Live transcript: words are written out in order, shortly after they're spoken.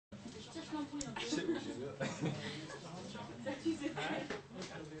You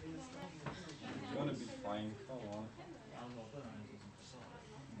want to be flying? Come on.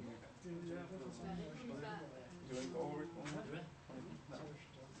 You want to go over it? No.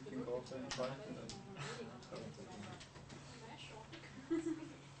 You can go up there and try it. And then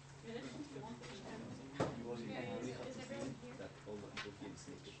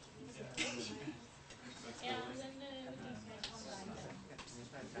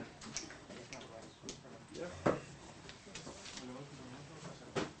yeah.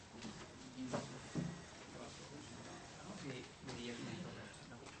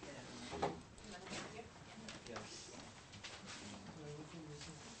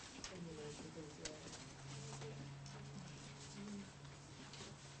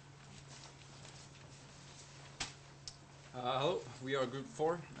 Hello, we are Group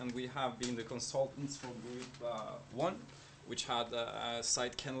 4, and we have been the consultants for Group 1, which had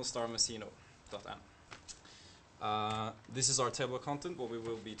site kennelstarmacino.n. This is our table of content, what we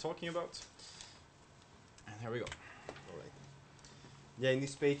will be talking about. And here we go. All right. Yeah, in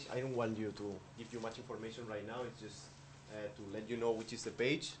this page, I don't want you to give you much information right now. It's just to let you know which is the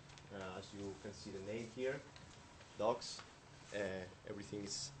page. As you can see the name here, docs. Everything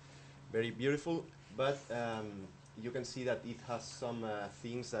is very beautiful, but you can see that it has some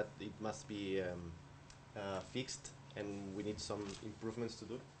things that it must be fixed, and we need some improvements to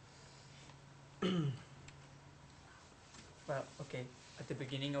do. Well, okay. At the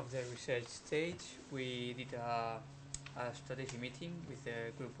beginning of the research stage, we did a strategy meeting with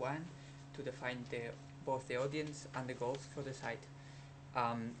Group 1 to define both the audience and the goals for the site.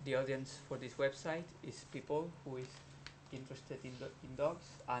 The audience for this website is people who is interested in dogs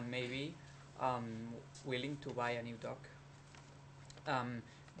and maybe willing to buy a new dog.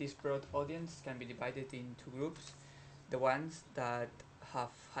 This broad audience can be divided into groups: the ones that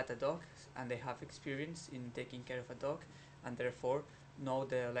have had a dog and they have experience in taking care of a dog and therefore know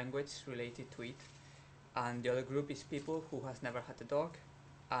the language related to it. And the other group is people who has never had a dog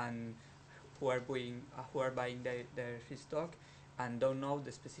and who are buying his dog and don't know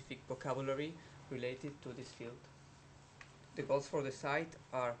the specific vocabulary related to this field. The goals for the site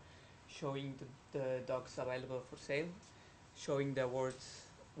are showing the dogs available for sale, showing the awards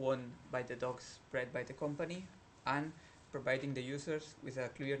won by the dogs bred by the company, and providing the users with a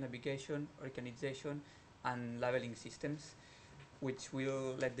clear navigation, organization, and labeling systems, which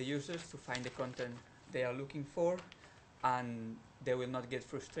will let the users to find the content they are looking for, and they will not get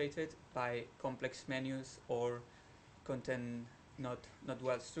frustrated by complex menus or content not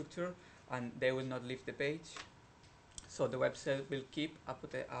well structured, and they will not leave the page. So the website will keep a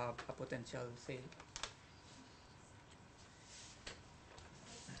potential sale.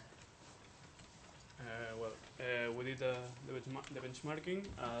 We did the benchmarking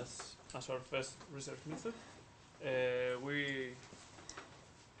as our first research method. We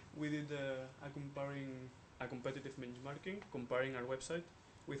did a competitive benchmarking, comparing our website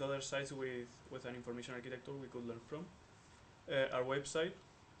with other sites with an information architecture we could learn from. Our website,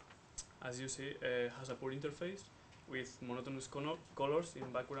 as you see, has a poor interface with monotonous colors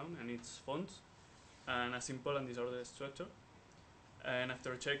in background and its fonts, and a simple and disordered structure. And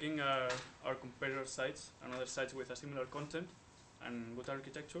after checking our competitor sites and other sites with a similar content and good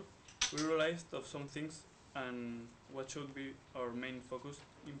architecture, we realized of some things and what should be our main focus: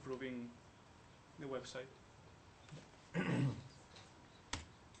 improving the website.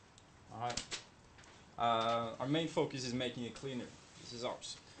 Alright. Our main focus is making it cleaner. This is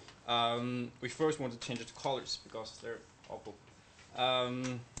ours. We first want to change it to colors because they're awful.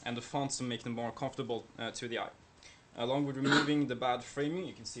 And the fonts to make them more comfortable to the eye. Along with removing the bad framing,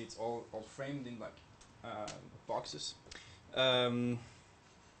 you can see it's all framed in like boxes.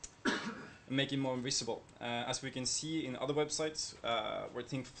 Make it more visible. As we can see in other websites where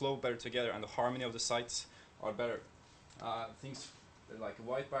things flow better together and the harmony of the sites are better. Things like a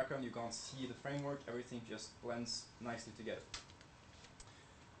white background, you can't see the framework, everything just blends nicely together.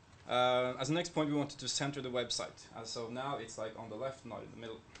 As the next point, we wanted to center the website. So now it's like on the left, not in the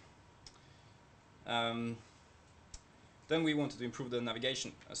middle. Then we wanted to improve the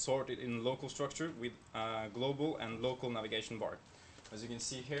navigation, sort it in local structure with global and local navigation bar. As you can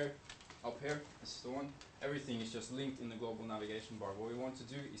see here, up here, this is the one. Everything is just linked in the global navigation bar. What we want to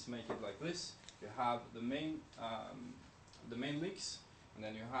do is make it like this. You have the main links, and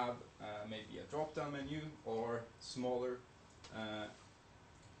then you have maybe a drop-down menu or smaller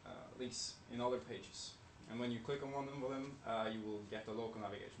links in other pages. And when you click on one of them, you will get the local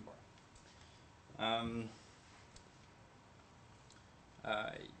navigation bar.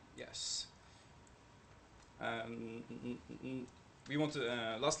 Yes. we want to,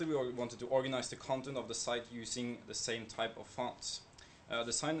 lastly, we wanted to organize the content of the site using the same type of fonts.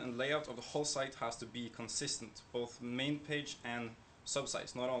 Design and layout of the whole site has to be consistent, both main page and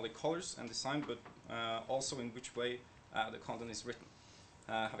subsites, not only colors and design, but also in which way the content is written.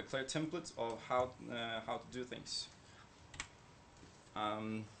 Have a clear template of how to do things.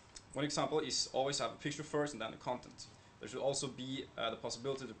 One example is always have a picture first and then the content. There should also be the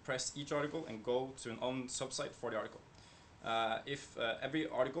possibility to press each article and go to an own subsite for the article. If every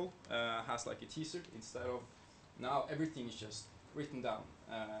article has like a teaser, instead of now everything is just written down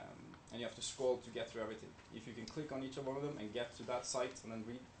and you have to scroll to get through everything. If you can click on each one of them and get to that site and then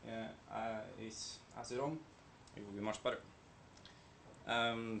read as it on, it will be much better.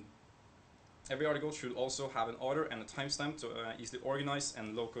 Every article should also have an order and a timestamp to easily organize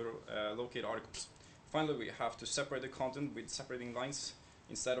and locate articles. Finally, we have to separate the content with separating lines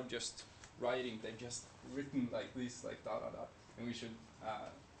instead of just writing. They've just written like this, like da da da, and we should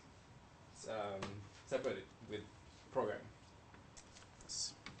separate it with programming.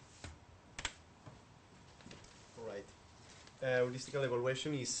 Yes. All right. Heuristical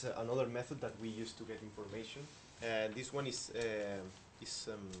evaluation is another method that we use to get information. This one is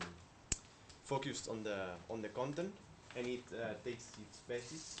focused on the content, and it takes its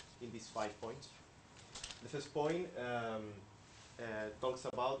basis in these 5 points. The first point talks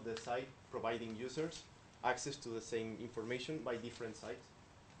about the site providing users access to the same information by different sites.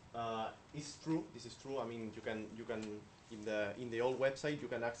 It's true. This is true. I mean, you can in the old website you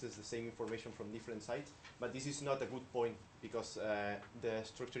can access the same information from different sites, but this is not a good point because the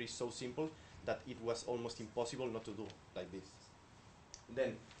structure is so simple that it was almost impossible not to do like this.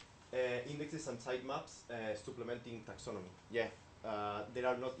 Then indexes and sitemaps supplementing taxonomy. Yeah, there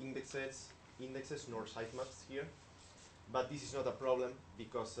are not indexes nor sitemaps here, but this is not a problem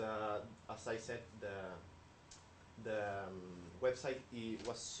because as I said, the website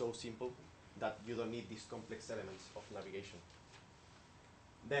was so simple that you don't need these complex elements of navigation.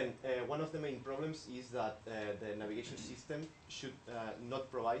 Then one of the main problems is that the navigation system should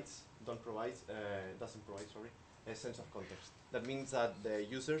doesn't provide a sense of context. That means that the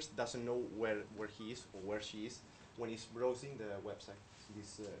users doesn't know where he is or where she is when he's browsing the website.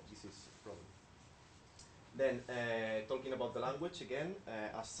 This is a problem. Then talking about the language again,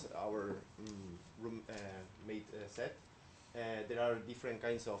 as our roommate said, there are different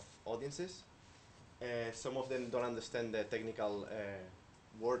kinds of audiences. Some of them don't understand the technical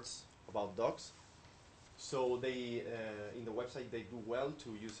words about dogs, so they in the website they do well to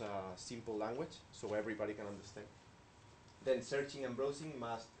use a simple language so everybody can understand. Then searching and browsing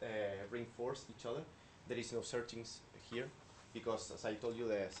must reinforce each other. There is no searchings here because, as I told you,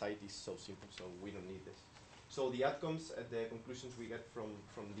 the site is so simple, so we don't need this. So the outcomes, the conclusions we get from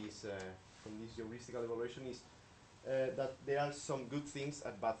this heuristical evaluation is that there are some good things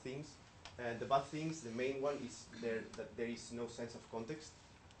and bad things. The bad things, the main one is that there is no sense of context.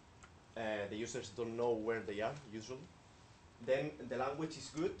 The users don't know where they are usually. Then the language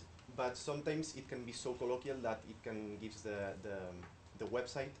is good, but sometimes it can be so colloquial that it can give the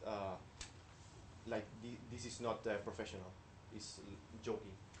website like this is not professional. It's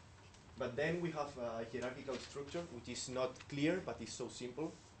joking. But then we have a hierarchical structure which is not clear but is so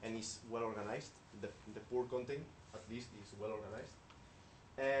simple and is well organized. The poor content at least is well organized.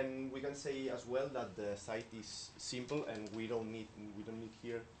 And we can say as well that the site is simple and we don't need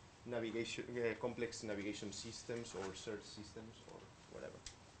here navigation complex navigation systems or search systems or whatever.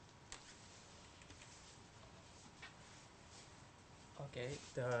 Okay,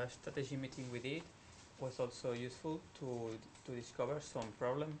 the strategy meeting we did was also useful to discover some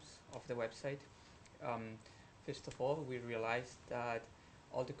problems of the website. First of all, we realized that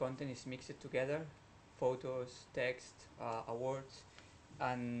all the content is mixed together, photos, text, awards,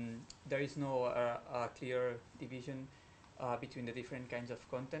 and there is no a clear division between the different kinds of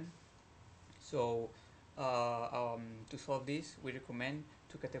content. So to solve this, we recommend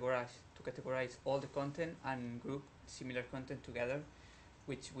to categorize all the content and group similar content together,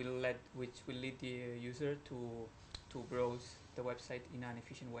 which will lead the user to browse the website in an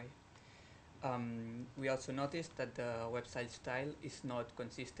efficient way. We also noticed that the website style is not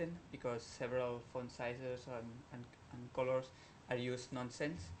consistent because several font sizes and colors are used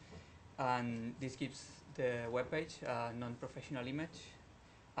nonsense, and this gives the web page a non-professional image,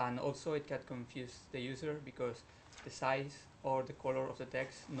 and also it can confuse the user because the size or the color of the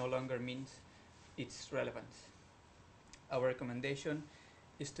text no longer means its relevance. Our recommendation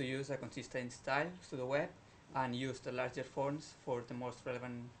is to use a consistent style to the web and use the larger fonts for the most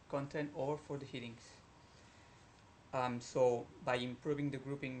relevant content or for the headings. So by improving the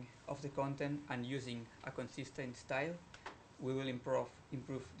grouping of the content and using a consistent style, we will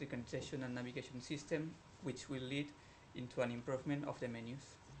improve the congestion and navigation system, which will lead into an improvement of the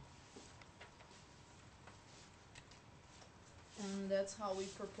menus. And that's how we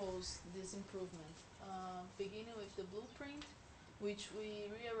propose this improvement. Beginning with the blueprint, which we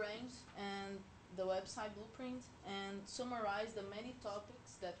rearranged, and the website blueprint, and summarize the many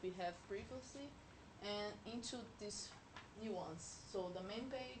topics that we have previously, and into these new ones. So the main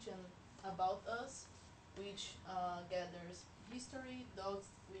page and about us, which gathers history, dogs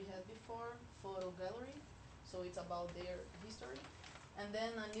we had before, photo gallery, so it's about their history. And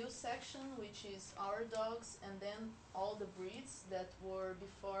then a new section which is our dogs, and then all the breeds that were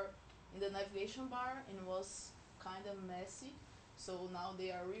before in the navigation bar and was kind of messy. So now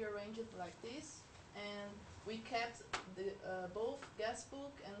they are rearranged like this, and we kept the both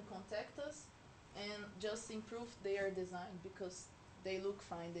guestbook and contact us, and just improved their design because they look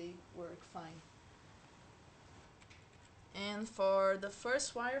fine, they work fine. And for the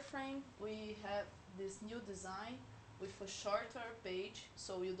first wireframe, we have this new design with a shorter page,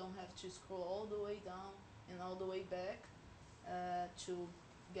 so you don't have to scroll all the way down and all the way back to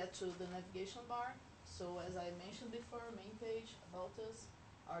get to the navigation bar. So as I mentioned before, main page, about us,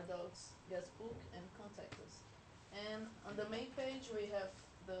 our dogs, guest book, and contact us. And on the main page we have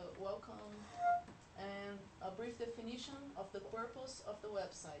the welcome and a brief definition of the purpose of the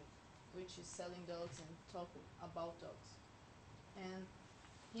website, which is selling dogs and talking about dogs. And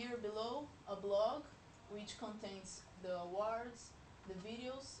here below, a blog which contains the awards, the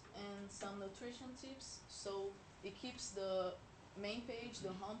videos, and some nutrition tips, so it keeps the main page, the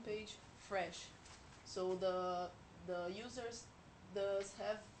home page, fresh. So the users does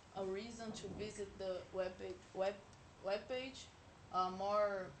have a reason to visit the web page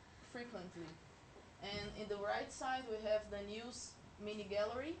more frequently. And in the right side we have the news mini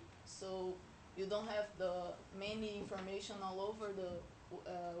gallery, so you don't have the many information all over the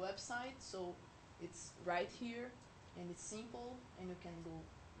website, so it's right here and it's simple, and you can go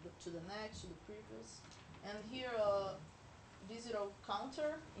to the next, to the previous. And here visitor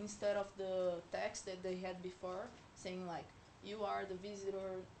counter instead of the text that they had before saying like you are the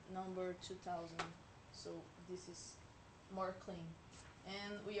visitor number 2000, so this is more clean.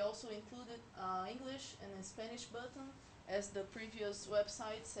 And we also included English and a Spanish button, as the previous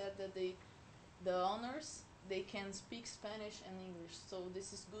website said that the owners, they can speak Spanish and English, so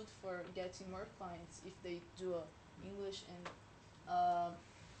this is good for getting more clients if they do a English and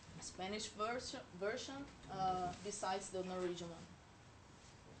Spanish version besides the Norwegian one.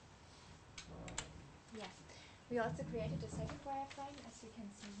 Yeah, we also created a second wireframe, as you can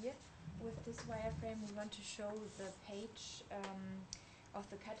see here. With this wireframe we want to show the page of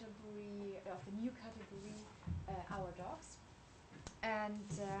the category, of the new category, our dogs. And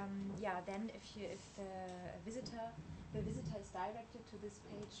yeah, then if the visitor is directed to this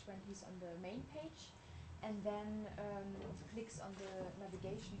page when he's on the main page, and then clicks on the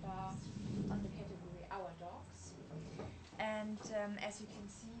navigation bar on the category Our Dogs. And as you can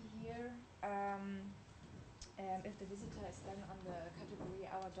see here, if the visitor is then on the category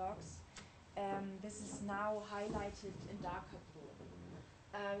Our Dogs, this is now highlighted in darker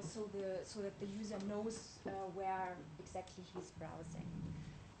blue, so that the user knows where exactly he's browsing.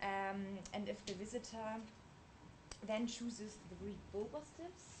 And if the visitor then chooses the breed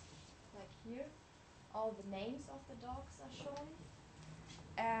Bulbastips, like here, all the names of the dogs are shown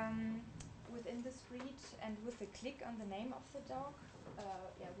within this breed, and with a click on the name of the dog,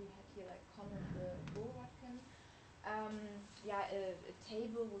 yeah, we had here like common the Bulwarken, yeah, a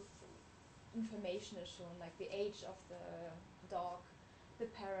table with information is shown, like the age of the dog, the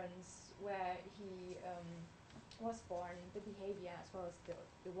parents, where he was born, the behavior, as well as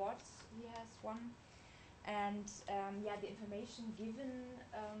the awards he has won. And yeah, the information given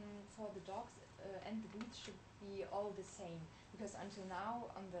for the dogs and the breeds should be all the same, because until now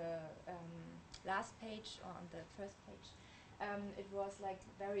on the last page, or on the first page, it was like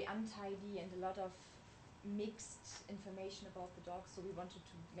very untidy and a lot of mixed information about the dogs, so we wanted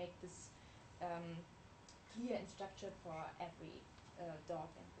to make this clear and structured for every dog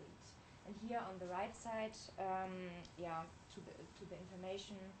and breed. And here on the right side, yeah, to the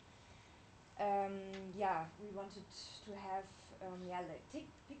information, yeah, we wanted to have yeah, like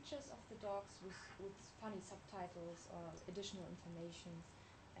pictures of the dogs with funny subtitles or additional information,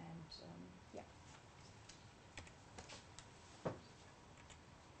 and yeah.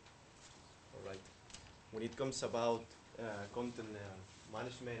 All right. When it comes about content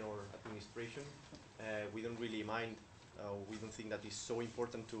management or administration, we don't really mind. We don't think that it's so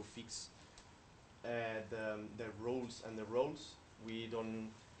important to fix the roles and the roles. We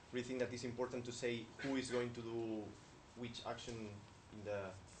don't really think that it's important to say who is going to do which action in the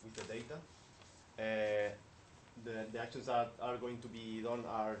with the data. Uh, the actions that are going to be done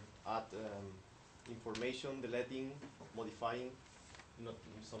are add information, deleting, modifying, not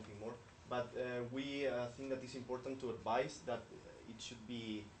something more. But we think that it's important to advise that it should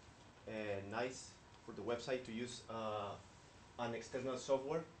be nice for the website to use an external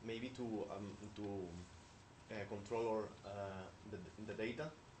software, maybe to control or the data,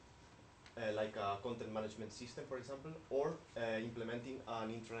 like a content management system, for example, or implementing an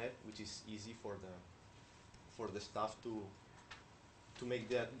intranet, which is easy for the staff to make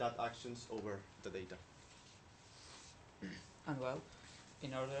that actions over the data. And well,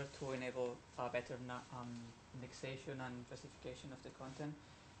 in order to enable a better indexation and classification of the content,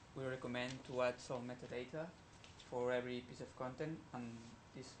 we recommend to add some metadata for every piece of content, and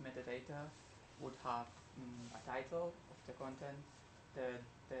this metadata would have a title of the content, the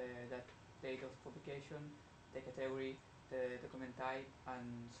that date of publication, the category, the document type,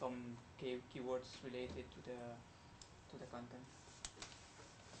 and some keywords related to the content.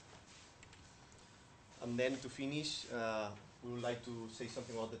 And then to finish, we would like to say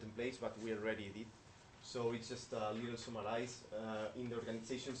something about the templates, but we already did. So it's just a little summarize. In the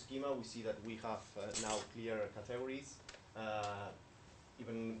organization schema, we see that we have now clear categories.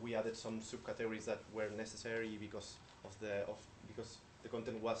 Even we added some subcategories that were necessary because because the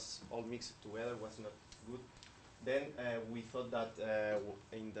content was all mixed together, was not good. Then we thought that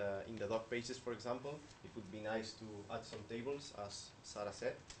in the doc pages, for example, it would be nice to add some tables, as Sarah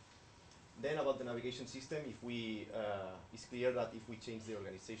said. Then about the navigation system, if we it's clear that if we change the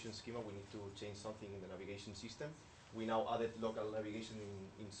organization schema, we need to change something in the navigation system. We now added local navigation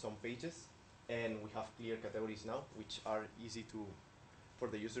in some pages, and we have clear categories now, which are easy for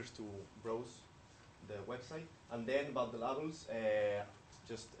the users to browse the website. And then about the labels,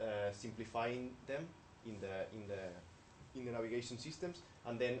 just simplifying them in the navigation systems,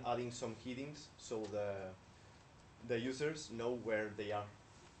 and then adding some headings so the users know where they are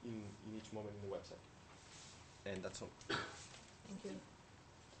in each moment in the website. And that's all. Thank you.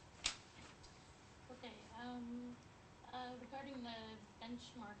 Okay, regarding the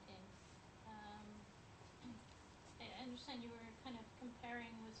benchmarking, I understand you were kind of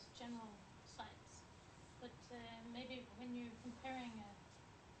comparing with general sites, but maybe when you're comparing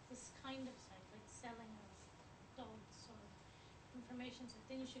this kind of site, like selling of dogs or information site,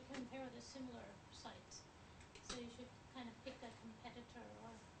 then you should compare with a similar site. So you should kind of pick a competitor,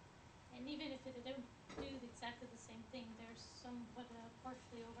 and even if they don't do exactly the same thing, there's somewhat a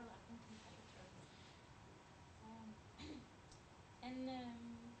partially overlapping competitor.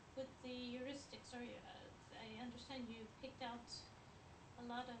 With the heuristics, I understand you picked out a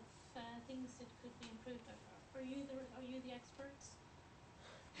lot of things that could be improved. Are you the experts?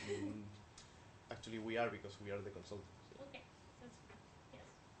 Actually, we are, because we are the consultants. Okay, that's good. Yes.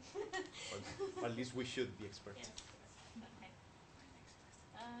 Or at least we should be experts. Yes. Okay.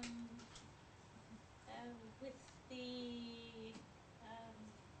 With the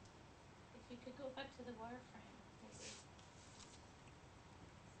if you could go back to the wireframe, maybe.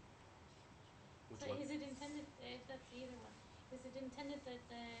 Which So one? is it intended, if that's either one, is it intended that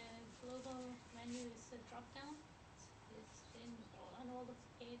the global menu is a drop down? It's on all of the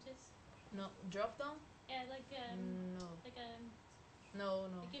pages? No, drop down? Yeah, like No. like No,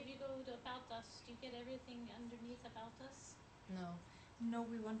 no, like if you go to About Us, do you get everything underneath About Us? no. No,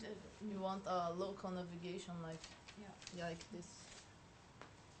 we want a You want a local navigation like this.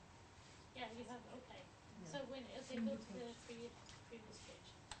 Yeah, you have, okay. Yeah. So when they go to the previous page.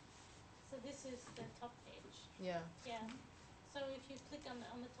 So this is the top page. Yeah. Yeah. So if you click on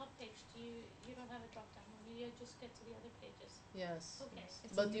the top page, you don't have a drop down menu, you just get to the other pages. Yes. Okay.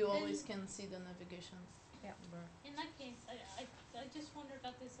 Yes. But you Then- always can see the navigation Yeah. bar. In that case, I just wonder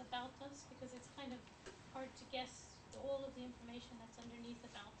about this About Us, because it's kind of hard to guess all of the information that's underneath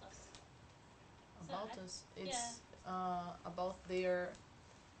About Us. So About I- us, it's about their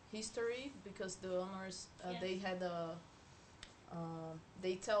history, because the owners they Yes. had a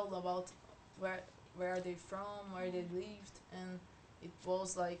they tell about where are they from, where they lived, and it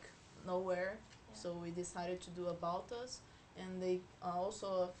was like nowhere. Yeah. So we decided to do About Us, and they also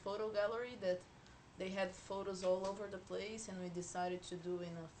a photo gallery that they had photos all over the place, and we decided to do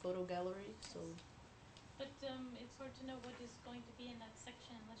in a photo gallery. So But it's hard to know what is going to be in that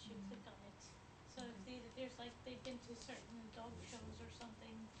section unless you click on it. So if there's like they've been to certain dog shows or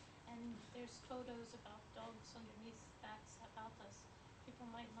something, and there's photos about dogs underneath that's About Us, people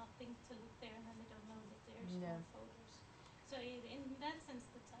might not think to look there, and then they don't know that there's Yeah. more photos. So in that sense,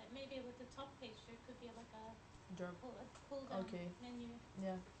 maybe with the top page there could be like a drop. pull down Okay. menu.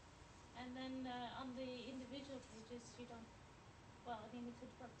 Yeah. And then on the individual pages, you don't. Well, I mean, it could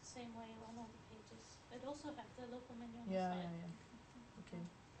work the same way on all the pages. But also have the local menu on the side. Okay.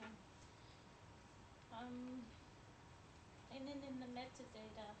 Yeah. And then in the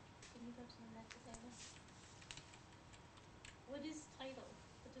metadata, can you go to the metadata? What is title?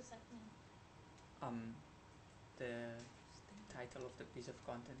 What does that mean? The title of the piece of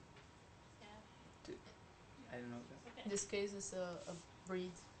content. Yeah. I don't know. Okay. In this case, it's a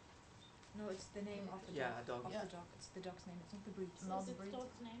breed. No, it's the name of the Yeah, dog. a dog. Of Yeah. the dog. It's the dog's name. It's not the breed. So Not is the it breed.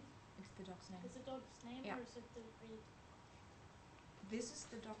 dog's name? It's the dog's name. Is it dog's name Yeah. or is it the breed? This is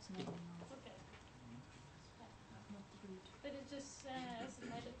the dog's name now, Okay. not the breed. But it just as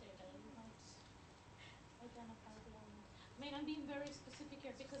a metadata, you might identify the element. I mean, I'm being very specific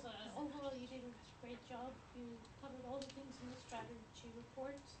here because overall you did a great job. You covered all the things in the strategy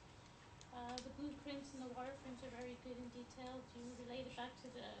report. The blueprints and the wireframes are very good in detail. You relate it back to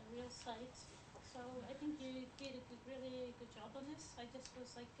the real site. So I think you did a really good job on this. I just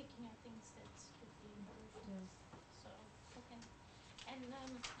was like picking out things that could be improved. Yeah. So, okay. And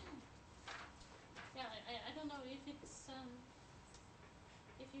yeah, I don't know if it's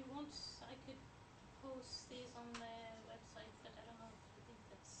if you want, I could post these on the website, but I don't know if you think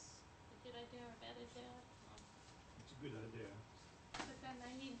that's a good idea or a bad idea. I don't know. It's a good idea. But then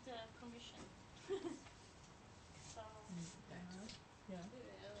I need permission. So, Yeah.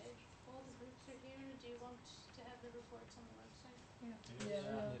 if all the groups are here, do you want to have the reports on the website? Yeah.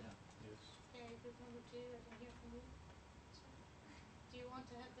 Yes. Okay, group number 2, I can hear from you. Do you want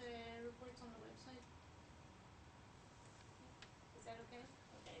to have the reports on the website? Is that okay?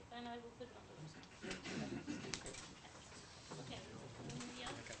 Okay, then I will put it on the website. Okay,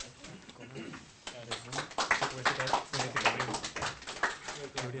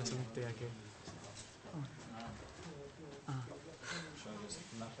 anybody else? Should I just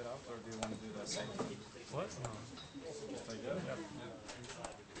map it out or do you want to do the same? What? Just like that?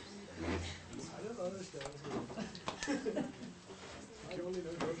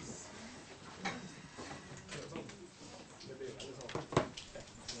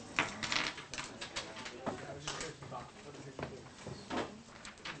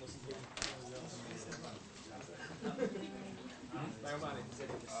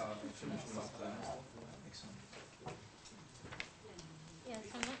 Yes,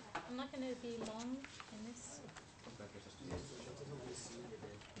 I'm not going to be long in this.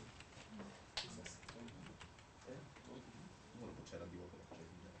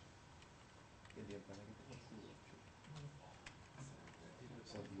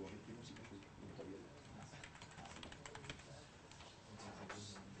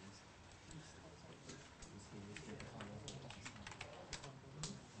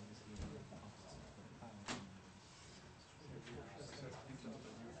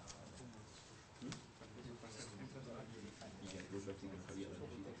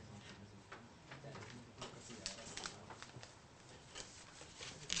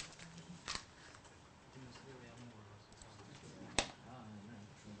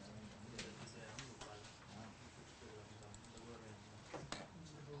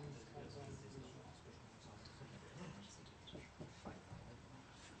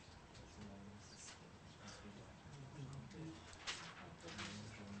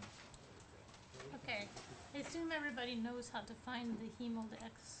 Okay, I assume everybody knows how to find the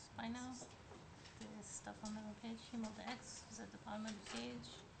HemoDX by now. The stuff on the page, HemoDX is at the bottom of the page.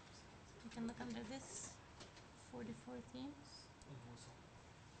 You can look under this, 44 themes.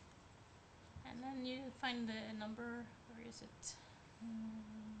 And then you find the number, where is it?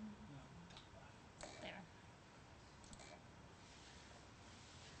 There.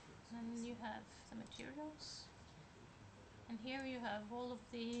 And then you have the materials. And here you have all of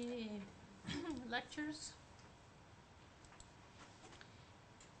the lectures.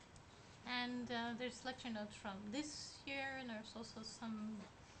 And there's lecture notes from this year, and there's also some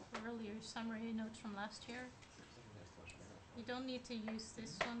earlier summary notes from last year. You don't need to use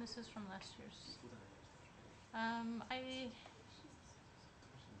this one, this is from last year's.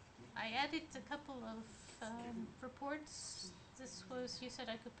 I added a couple of reports. This was, you said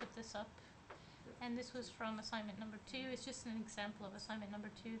I could put this up. And this was from assignment number 2. It's just an example of assignment number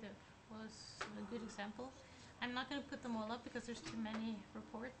 2 that was a good example. I'm not going to put them all up because there's too many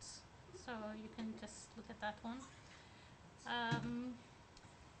reports. So you can just look at that one. I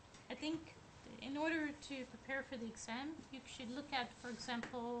think in order to prepare for the exam, you should look at, for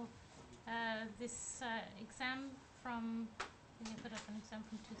example, this exam from, let me put up an exam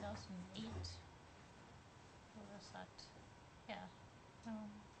from 2008. Where was that? Yeah.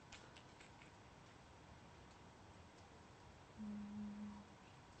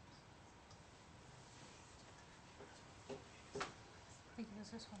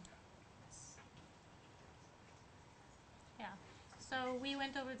 this one. Yeah. So we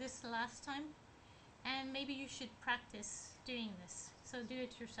went over this last time, and maybe you should practice doing this. So do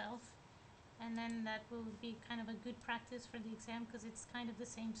it yourself, and then that will be kind of a good practice for the exam because it's kind of the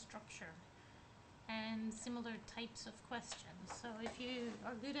same structure and similar types of questions. So if you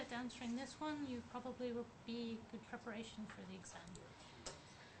are good at answering this one, you probably will be good preparation for the exam.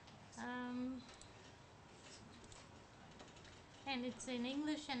 And it's in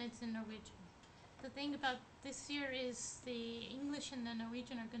English and it's in Norwegian. The thing about this year is the English and the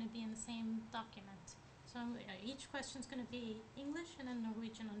Norwegian are going to be in the same document. So each question is going to be English and then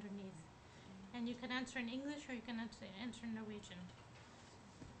Norwegian underneath. And you can answer in English or you can answer in Norwegian,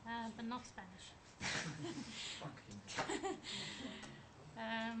 but not Spanish.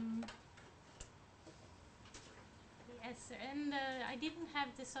 Yes, and I didn't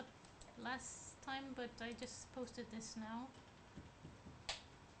have this up last time, but I just posted this now.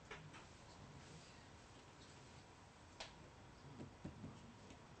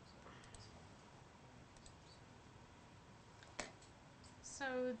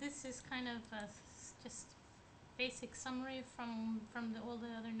 So this is kind of just basic summary from all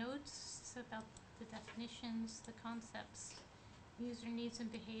the other notes. It's about the definitions, the concepts, user needs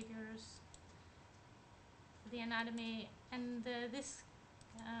and behaviors, the anatomy, and this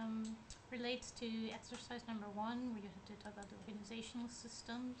relates to exercise number 1, where you have to talk about the organizational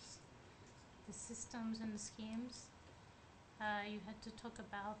systems, the systems and the schemes. You had to talk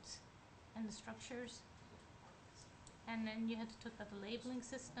about and the structures. And then you had to talk about the labeling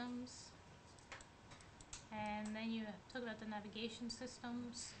systems. And then you talk about the navigation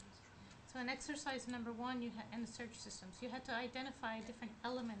systems. So in exercise number 1, and the search systems, you had to identify different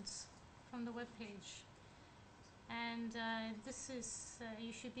elements from the web page. And this is,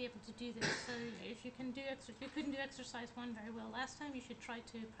 you should be able to do this. So if you can do, if you couldn't do exercise 1 very well last time, you should try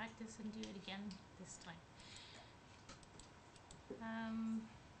to practice and do it again this time.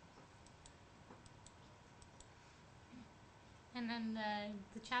 And then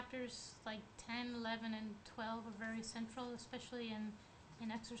the chapters like 10, 11, and 12 are very central, especially in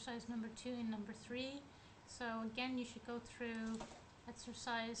exercise number 2 and number 3. So again, you should go through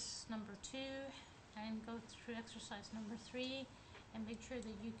exercise number 2 and go through exercise number 3 and make sure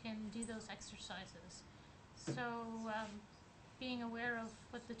that you can do those exercises. So being aware of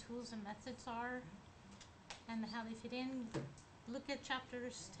what the tools and methods are and how they fit in, look at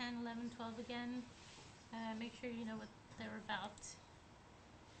chapters 10, 11, 12 again, make sure you know what they're about.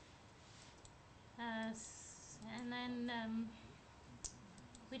 And then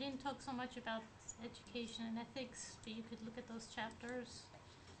we didn't talk so much about education and ethics, but you could look at those chapters.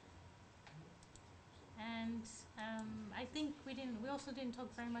 And I think we also didn't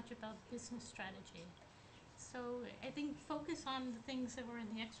talk very much about business strategy. So I think focus on the things that were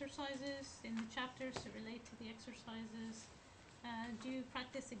in the exercises, in the chapters that relate to the exercises. Do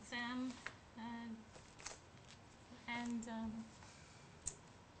practice exam.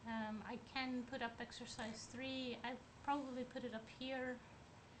 I can put up exercise 3. I probably put it up here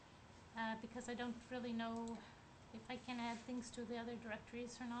because I don't really know if I can add things to the other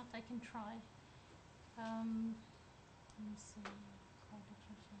directories or not. I can try. Let me see. Cloud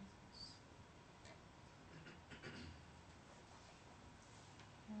exercises.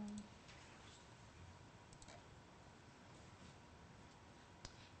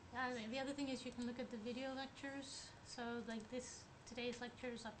 The other thing is you can look at the video lectures. So like today's lecture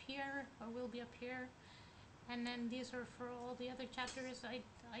is up here, or will be up here. And then these are for all the other chapters. I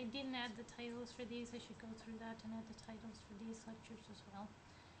didn't add the titles for these. I should go through that and add the titles for these lectures as well.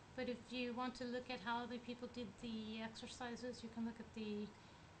 But if you want to look at how other people did the exercises, you can look at the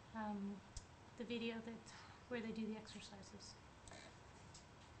video where they do the exercises.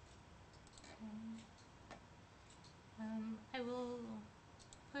 I will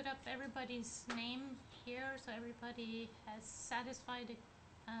put up everybody's name here, so everybody has satisfied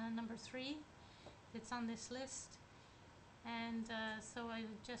number 3 that's on this list. And so I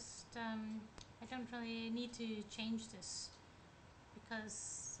just I don't really need to change this,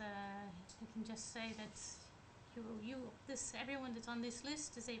 because you can just say that everyone that's on this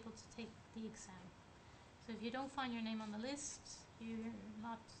list is able to take the exam. So if you don't find your name on the list, you're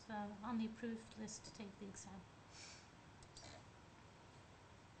not on the approved list to take the exam.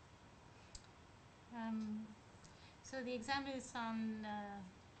 So the exam is on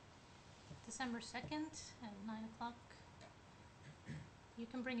December 2nd at 9 o'clock. You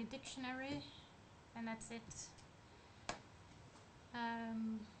can bring a dictionary, and that's it.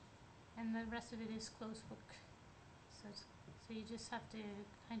 And the rest of it is closed book. So you just have to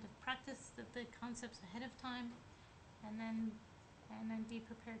kind of practice the concepts ahead of time, and then and then be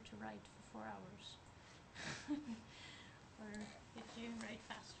prepared to write for 4 hours. Or if you write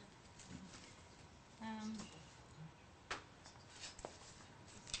faster.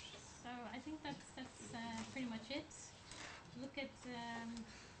 So I think that's pretty much it. Look at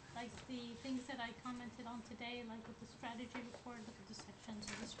like the things that I commented on today, like with the strategy report, look at the sections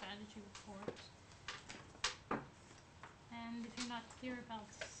of the strategy report. And if you're not clear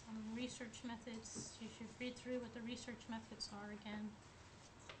about some research methods, you should read through what the research methods are again.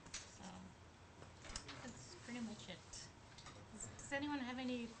 So that's pretty much it. Does anyone have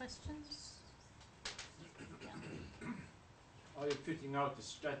any questions? Are you putting out the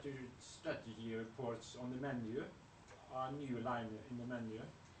strategy reports on the menu? A new line in the menu?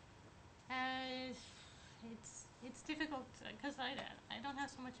 It's difficult because I don't have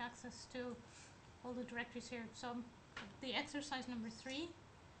so much access to all the directories here. So the exercise number 3,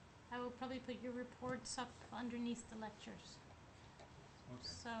 I will probably put your reports up underneath the lectures.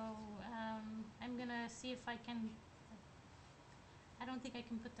 Okay. So I'm gonna see if I can. I don't think I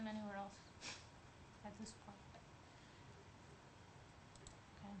can put them anywhere else at this point.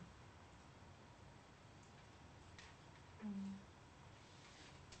 Okay.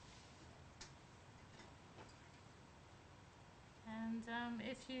 And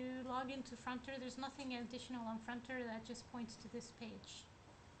if you log into Fronter, there's nothing additional on Fronter, that just points to this page.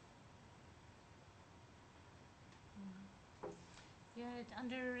 Yeah,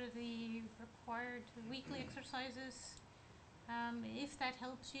 under the required weekly exercises, if that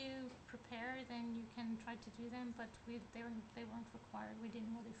helps you prepare, then you can try to do them, but they weren't required. We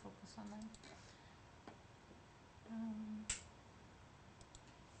didn't really focus on them.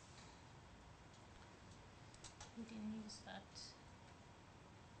 We didn't use that.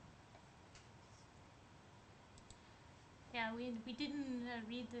 Yeah, we didn't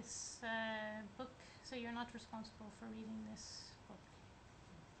read this book, so you're not responsible for reading this book.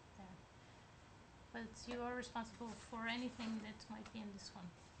 There. But you are responsible for anything that might be in this one,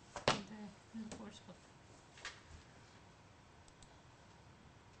 in the course book.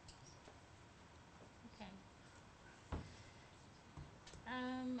 Okay.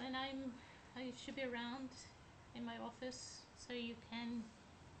 And I should be around in my office, so you can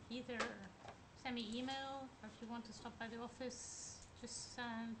either send me email, or if you want to stop by the office, just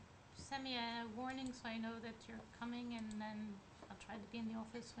send me a warning so I know that you're coming, and then I'll try to be in the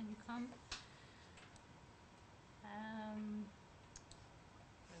office when you come.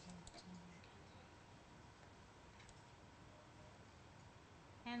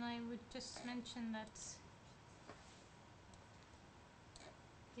 And I would just mention that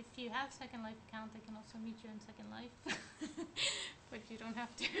if you have Second Life account, I can also meet you in Second Life, but you don't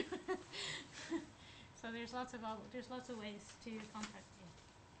have to. So there's lots of ways to contact me.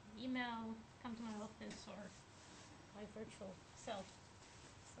 Email, come to my office, or my virtual self.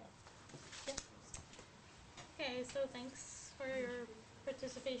 So, yeah. Okay, so thanks for your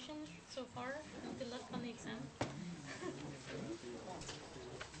participation so far, and good luck on the exam.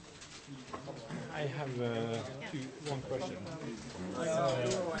 I have one question.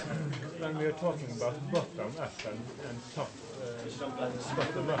 When we are talking about bottom up and top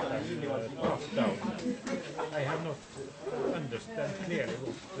bottom up and top down, I have not understand clearly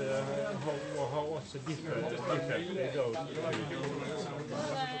what's the difference with those two.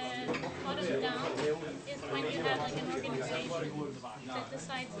 Bottom down is when you have like an organization that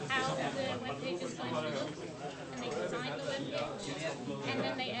decides how the web page is going to look, and they design the web page, and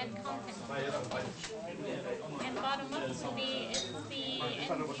then they add content to the web page. And bottom up will be if the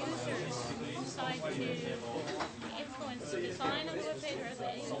end users decide to influence the design of the web page, or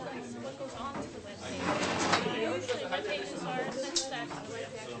they influence what goes on to the web page. Usually web pages are such that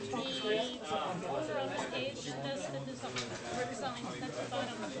the owner of the page does the design. That's the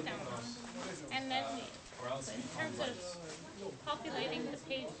bottom down. And then in terms of populating the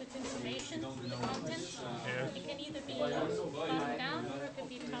page with information, the content, it can either be bottom down or it can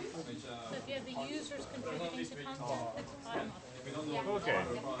be top up. So if you have the users contributing to content, that's bottom up. Okay.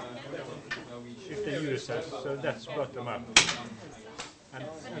 If the users, so that's bottom up. And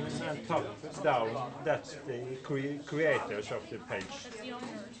top down, that's the creators of the page. That's the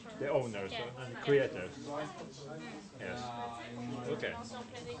owners. The owners and creators. Yes. Okay.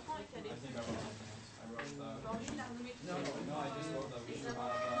 No, I just wrote that we should have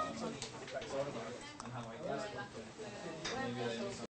and have ideas. Maybe